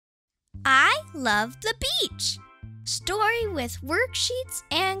love the beach. Story with worksheets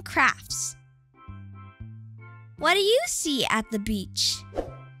and crafts. What do you see at the beach?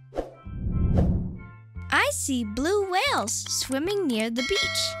 I see blue whales swimming near the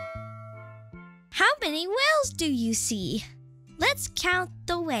beach. How many whales do you see? Let's count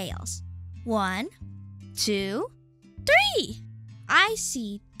the whales. 1, 2, 3. I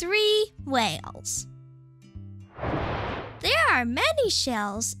see 3 whales. There are many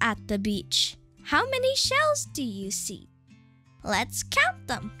shells at the beach. How many shells do you see? Let's count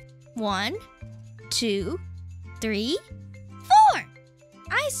them. 1, 2, 3, 4.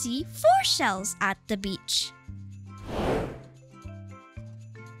 I see 4 shells at the beach.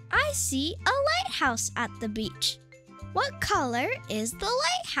 I see a lighthouse at the beach. What color is the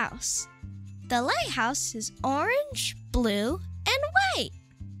lighthouse? The lighthouse is orange, blue, and white.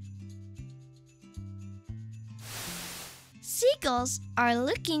 Seagulls are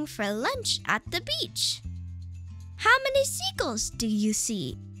looking for lunch at the beach. How many seagulls do you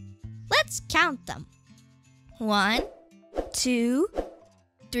see? Let's count them. 1, 2,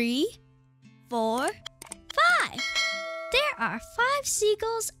 3, 4, 5. There are 5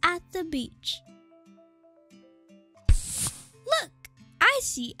 seagulls at the beach. Look, I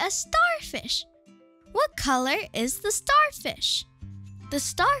see a starfish. What color is the starfish? The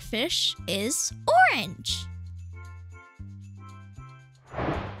starfish is orange.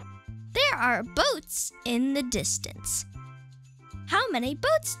 There are boats in the distance. How many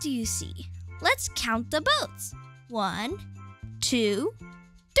boats do you see? Let's count the boats. 1, 2,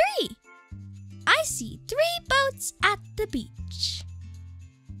 3. I see 3 boats at the beach.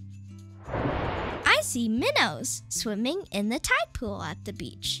 I see minnows swimming in the tide pool at the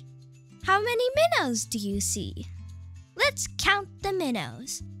beach. How many minnows do you see? Let's count the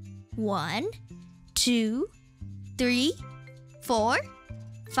minnows. 1, 2, 3, 4,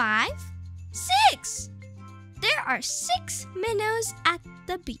 5, 6. There are 6 minnows at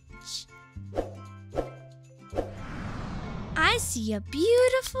the beach. I see a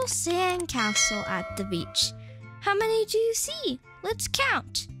beautiful sand castle at the beach. How many do you see? Let's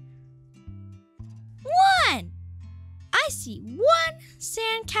count. 1. I see 1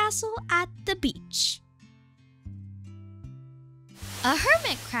 sand castle at the beach. A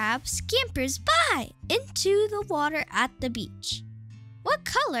hermit crab scampers by into the water at the beach. What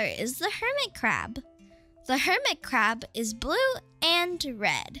color is the hermit crab? The hermit crab is blue and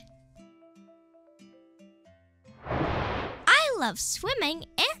red. I love swimming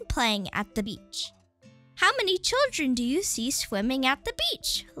and playing at the beach. How many children do you see swimming at the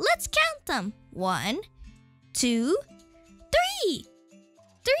beach? Let's count them. 1, 2, 3.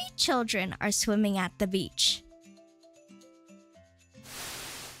 3 children are swimming at the beach.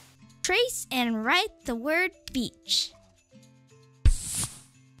 Trace and write the word beach.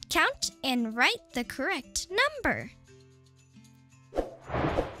 Count and write the correct number.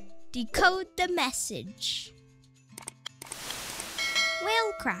 Decode the message.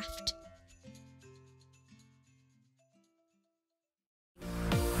 Whalecraft.